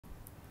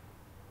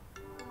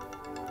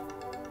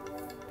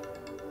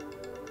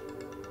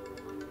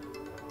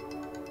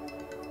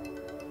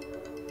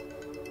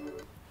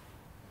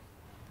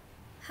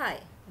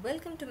Hi,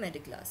 welcome to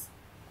Mediklaas.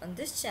 On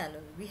this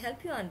channel, we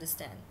help you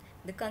understand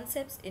the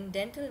concepts in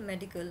dental,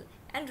 medical,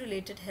 and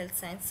related health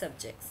science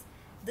subjects.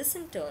 This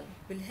in turn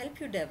will help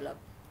you develop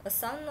a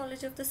sound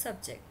knowledge of the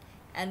subject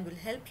and will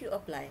help you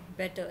apply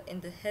better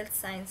in the health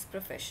science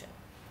profession.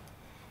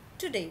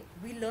 Today,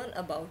 we learn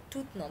about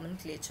tooth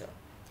nomenclature.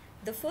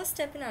 The first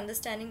step in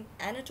understanding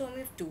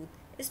anatomy of tooth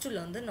is to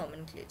learn the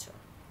nomenclature.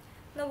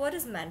 Now, what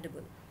is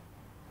mandible?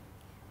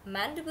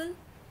 Mandible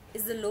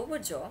is the lower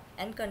jaw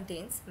and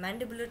contains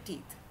mandibular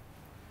teeth.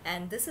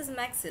 And this is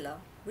maxilla,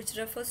 which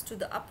refers to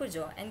the upper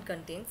jaw and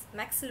contains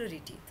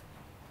maxillary teeth.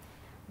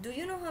 Do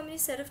you know how many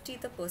set of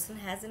teeth a person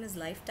has in his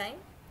lifetime?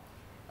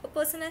 A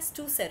person has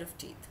two set of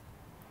teeth,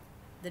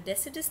 the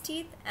deciduous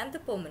teeth and the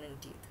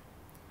permanent teeth.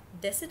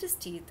 Deciduous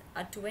teeth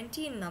are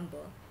 20 in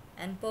number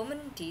and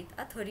permanent teeth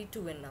are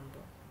 32 in number.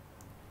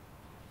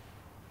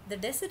 The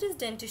deciduous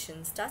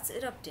dentition starts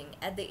erupting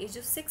at the age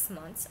of 6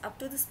 months up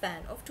to the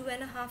span of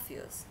 2.5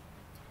 years.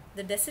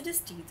 The deciduous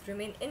teeth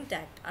remain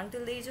intact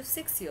until the age of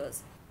 6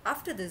 years.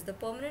 After this, the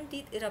permanent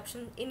teeth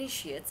eruption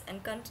initiates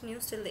and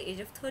continues till the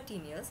age of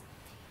 13 years,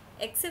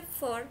 except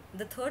for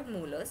the third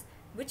molars,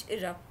 which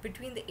erupt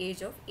between the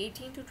age of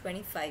 18 to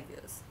 25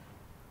 years.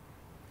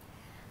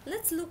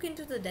 Let's look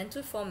into the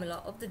dental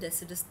formula of the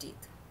deciduous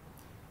teeth.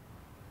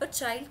 A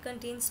child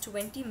contains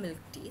 20 milk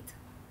teeth.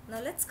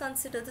 Now let's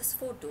consider this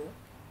photo,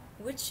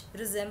 which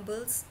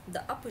resembles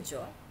the upper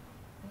jaw.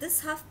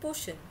 This half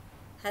portion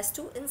has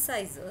two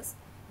incisors,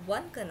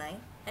 one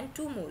canine and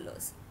two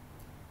molars.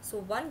 So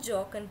one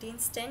jaw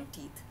contains 10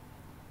 teeth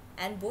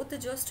and both the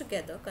jaws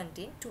together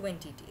contain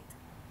 20 teeth.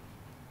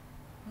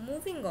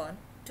 Moving on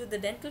to the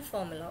dental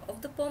formula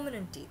of the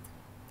permanent teeth.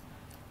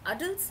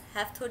 Adults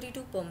have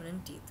 32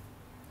 permanent teeth,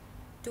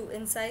 two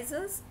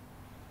incisors,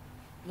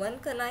 one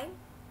canine,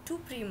 two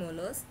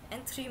premolars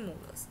and three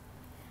molars.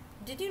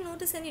 Did you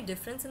notice any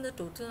difference in the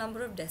total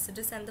number of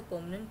deciduous and the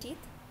permanent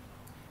teeth?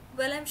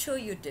 Well, I'm sure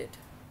you did.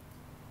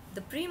 The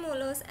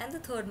premolars and the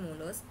third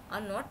molars are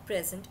not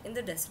present in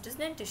the deciduous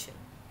dentition.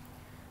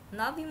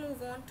 Now we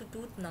move on to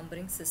tooth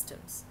numbering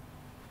systems.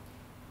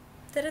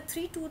 There are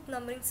three tooth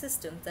numbering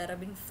systems that are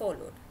being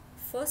followed.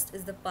 First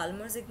is the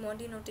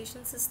Palmer-Zygmonti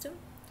notation system.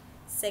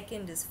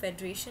 Second is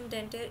Federation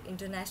Dentaire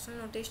International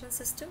Notation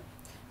System.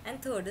 And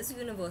third is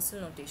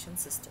Universal Notation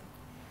System.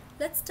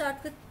 Let's start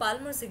with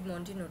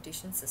Palmer-Zygmonti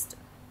notation system.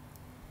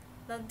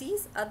 Now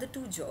these are the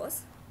two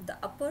jaws, the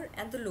upper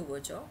and the lower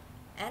jaw,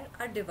 and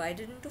are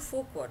divided into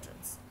four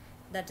quadrants,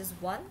 that is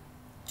 1,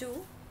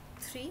 2,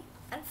 3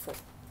 and 4.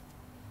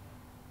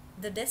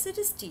 The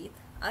deciduous teeth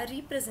are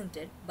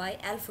represented by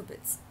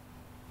alphabets.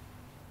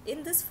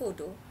 In this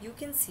photo, you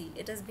can see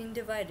it has been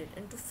divided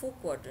into four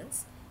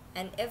quadrants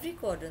and every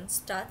quadrant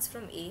starts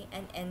from A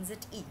and ends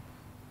at E.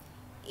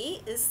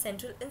 A is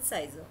central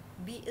incisor,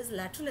 B is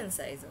lateral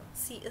incisor,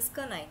 C is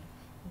canine,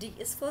 D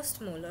is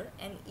first molar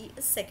and E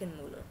is second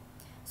molar.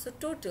 So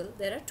total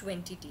there are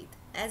 20 teeth,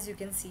 as you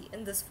can see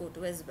in this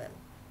photo as well.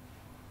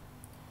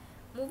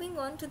 Moving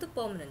on to the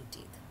permanent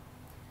teeth.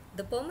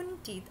 The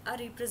permanent teeth are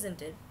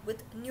represented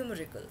with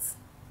numericals,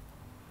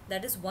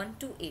 that is 1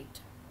 to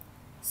 8.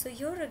 So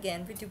here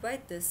again we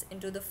divide this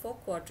into the four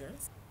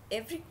quadrants.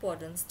 Every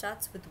quadrant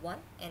starts with 1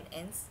 and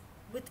ends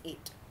with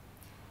 8.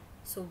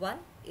 So 1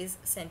 is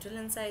central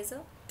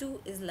incisor,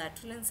 2 is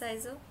lateral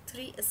incisor,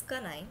 3 is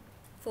canine,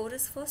 4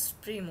 is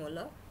first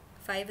premolar,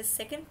 5 is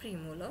second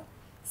premolar,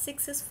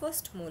 6 is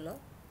first molar,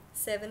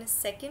 7 is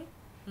second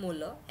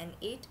molar and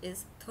 8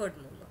 is third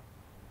molar.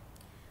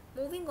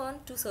 Moving on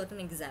to certain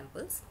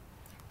examples.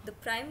 The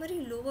primary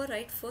lower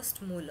right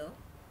first molar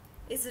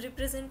is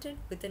represented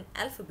with an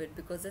alphabet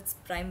because it's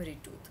primary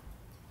tooth.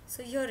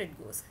 So here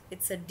it goes.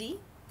 It's a D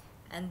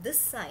and this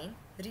sign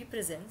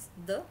represents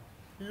the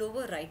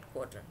lower right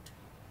quadrant.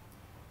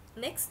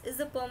 Next is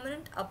the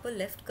permanent upper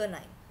left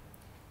canine.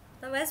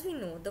 Now as we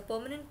know, the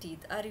permanent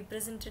teeth are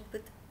represented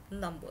with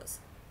numbers.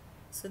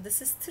 So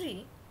this is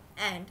 3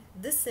 and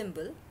this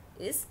symbol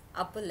is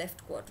upper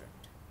left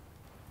quadrant.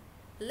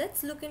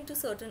 Let's look into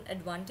certain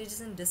advantages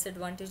and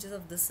disadvantages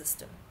of this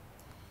system.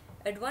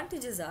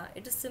 Advantages are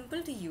it is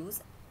simple to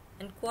use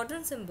and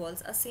quadrant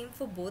symbols are same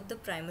for both the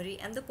primary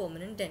and the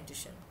permanent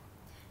dentition.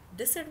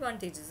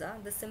 Disadvantages are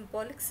the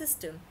symbolic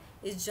system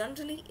is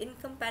generally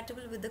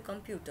incompatible with the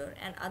computer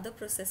and other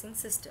processing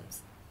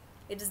systems.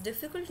 It is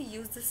difficult to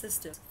use the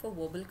system for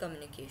verbal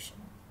communication.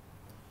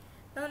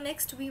 Now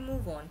next we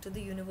move on to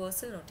the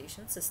universal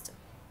notation system.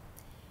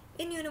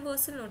 In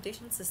universal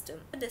notation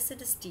system, the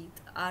deciduous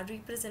teeth are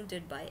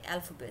represented by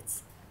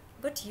alphabets,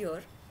 but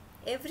here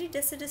every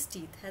deciduous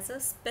teeth has a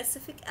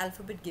specific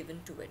alphabet given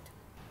to it.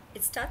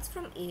 It starts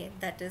from A,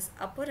 that is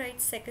upper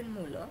right second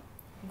molar,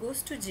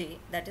 goes to J,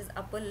 that is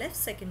upper left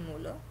second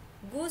molar,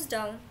 goes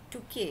down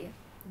to K,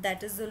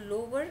 that is the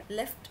lower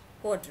left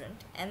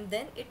quadrant, and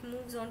then it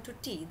moves on to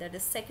T, that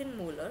is second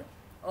molar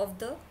of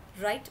the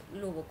right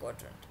lower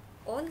quadrant.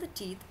 All the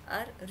teeth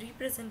are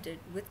represented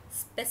with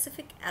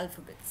specific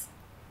alphabets.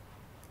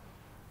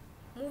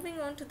 Moving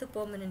on to the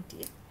permanent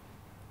teeth.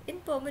 In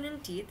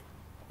permanent teeth,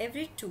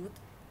 every tooth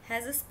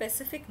has a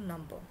specific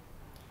number.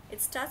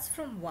 It starts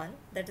from 1,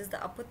 that is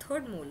the upper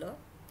third molar,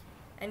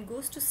 and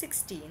goes to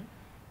 16,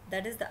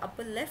 that is the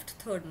upper left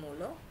third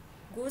molar,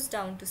 goes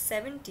down to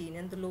 17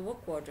 in the lower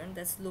quadrant,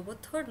 that's lower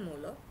third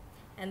molar,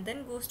 and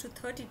then goes to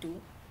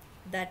 32,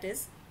 that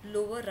is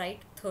lower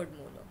right third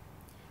molar.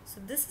 So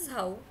this is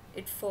how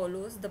it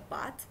follows the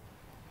path.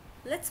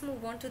 Let's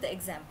move on to the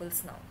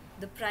examples now.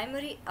 The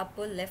primary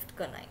upper left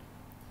canine.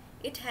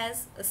 It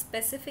has a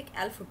specific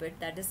alphabet,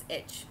 that is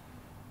H.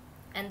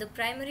 And the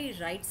primary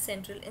right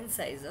central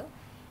incisor,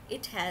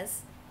 it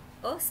has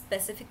a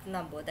specific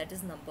number, that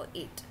is number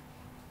 8.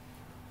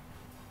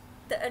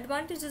 The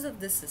advantages of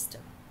this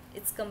system: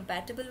 it's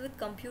compatible with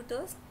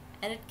computers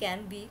and it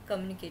can be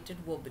communicated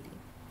verbally.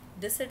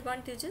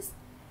 Disadvantages: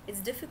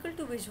 it's difficult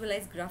to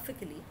visualize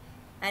graphically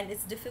and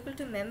it's difficult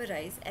to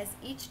memorize as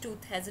each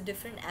tooth has a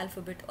different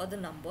alphabet or the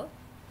number.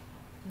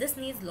 This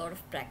needs a lot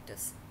of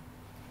practice.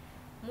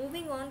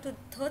 Moving on to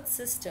the third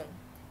system,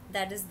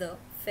 that is the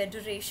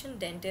Federation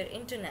Dentaire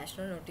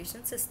International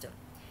Notation System,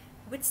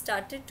 which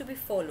started to be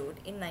followed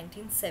in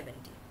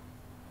 1970.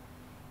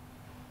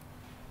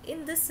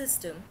 In this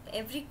system,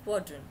 every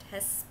quadrant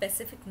has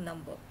specific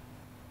number.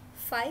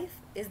 5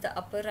 is the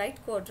upper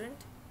right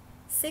quadrant,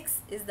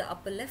 6 is the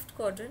upper left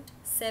quadrant,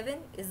 7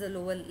 is the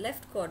lower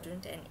left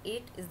quadrant, and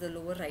 8 is the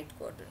lower right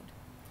quadrant.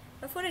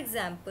 Now for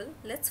example,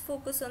 let's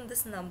focus on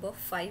this number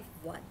 5,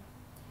 1.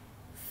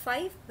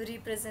 5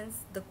 represents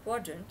the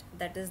quadrant,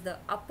 that is the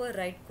upper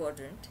right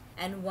quadrant,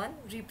 and 1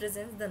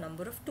 represents the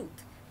number of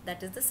tooth,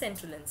 that is the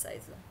central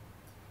incisor.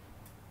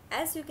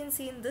 As you can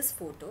see in this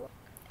photo,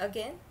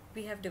 again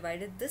we have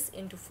divided this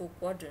into 4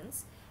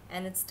 quadrants,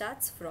 and it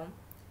starts from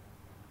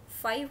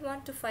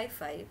 5-1 to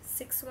 5-5,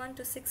 6-1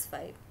 to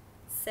 6-5,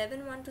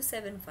 7-1 to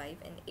 7-5,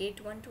 and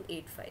 8-1 to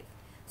 8-5.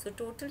 So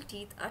total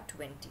teeth are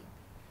 20.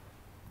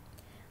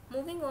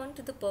 Moving on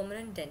to the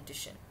permanent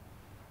dentition.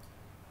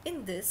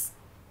 In this,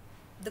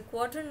 the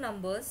quadrant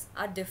numbers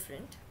are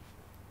different.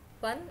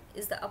 1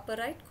 is the upper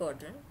right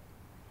quadrant,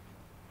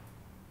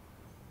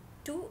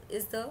 2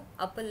 is the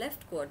upper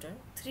left quadrant,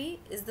 3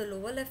 is the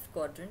lower left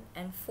quadrant,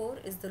 and 4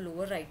 is the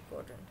lower right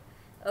quadrant.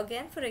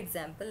 Again, for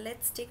example,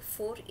 let's take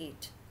 4,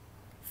 8.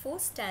 4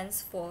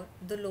 stands for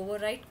the lower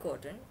right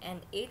quadrant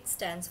and 8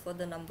 stands for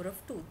the number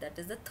of tooth, that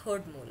is the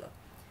third molar.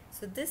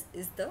 So this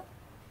is the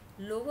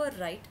lower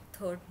right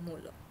third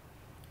molar.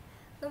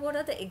 Now what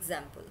are the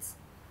examples?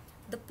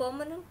 The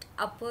permanent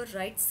upper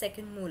right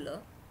second molar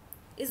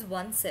is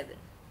 1, 7,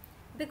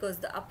 because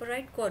the upper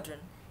right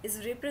quadrant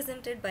is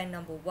represented by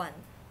number 1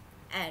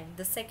 and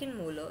the second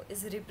molar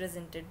is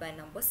represented by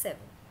number 7.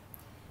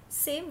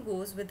 Same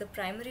goes with the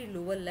primary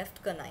lower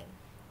left canine,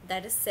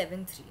 that is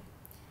 7, 3.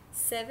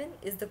 7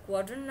 is the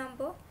quadrant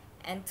number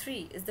and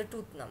 3 is the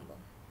tooth number.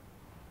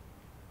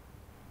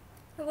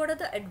 Now what are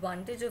the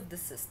advantages of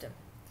this system?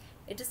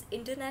 It is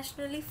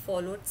internationally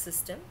followed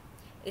system.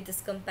 It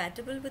is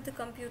compatible with the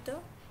computer.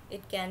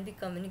 It can be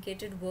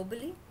communicated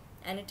verbally,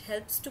 and it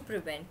helps to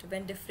prevent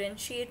when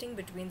differentiating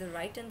between the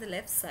right and the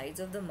left sides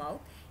of the mouth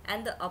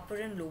and the upper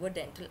and lower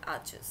dental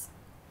arches.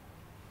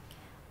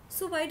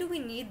 So why do we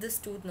need this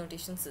tooth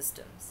notation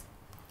systems?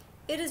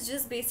 It is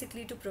just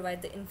basically to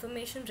provide the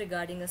information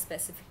regarding a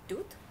specific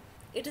tooth.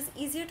 It is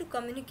easier to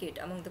communicate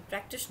among the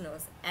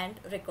practitioners and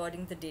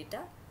recording the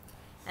data,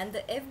 and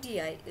the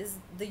FDI is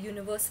the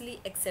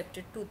universally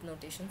accepted tooth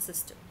notation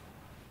system.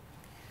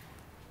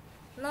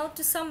 Now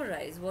to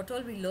summarize what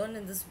all we learned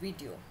in this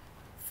video.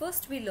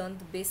 First we learned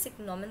the basic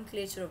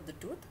nomenclature of the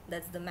tooth,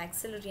 that's the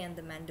maxillary and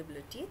the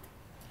mandibular teeth.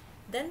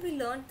 Then we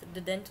learned the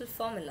dental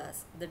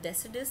formulas, the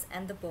deciduous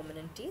and the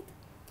permanent teeth.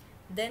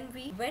 Then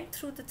we went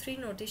through the 3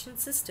 notation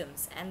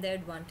systems and their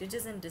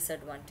advantages and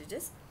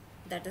disadvantages,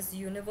 that is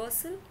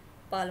universal,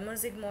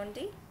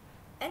 Palmer-Zygmundi,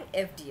 and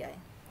FDI.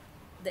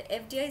 The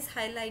FDI is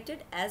highlighted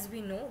as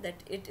we know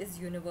that it is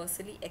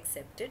universally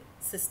accepted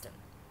system.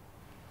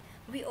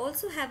 We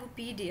also have a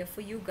PDF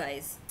for you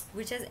guys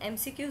which has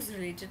MCQs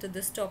related to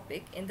this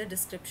topic in the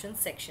description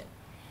section.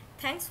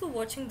 Thanks for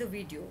watching the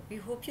video. We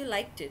hope you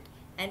liked it,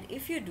 and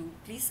if you do,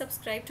 please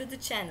subscribe to the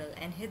channel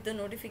and hit the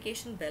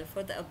notification bell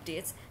for the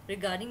updates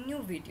regarding new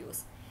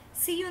videos.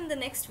 See you in the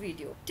next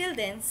video. Till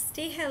then,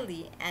 stay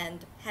healthy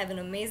and have an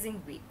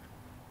amazing week.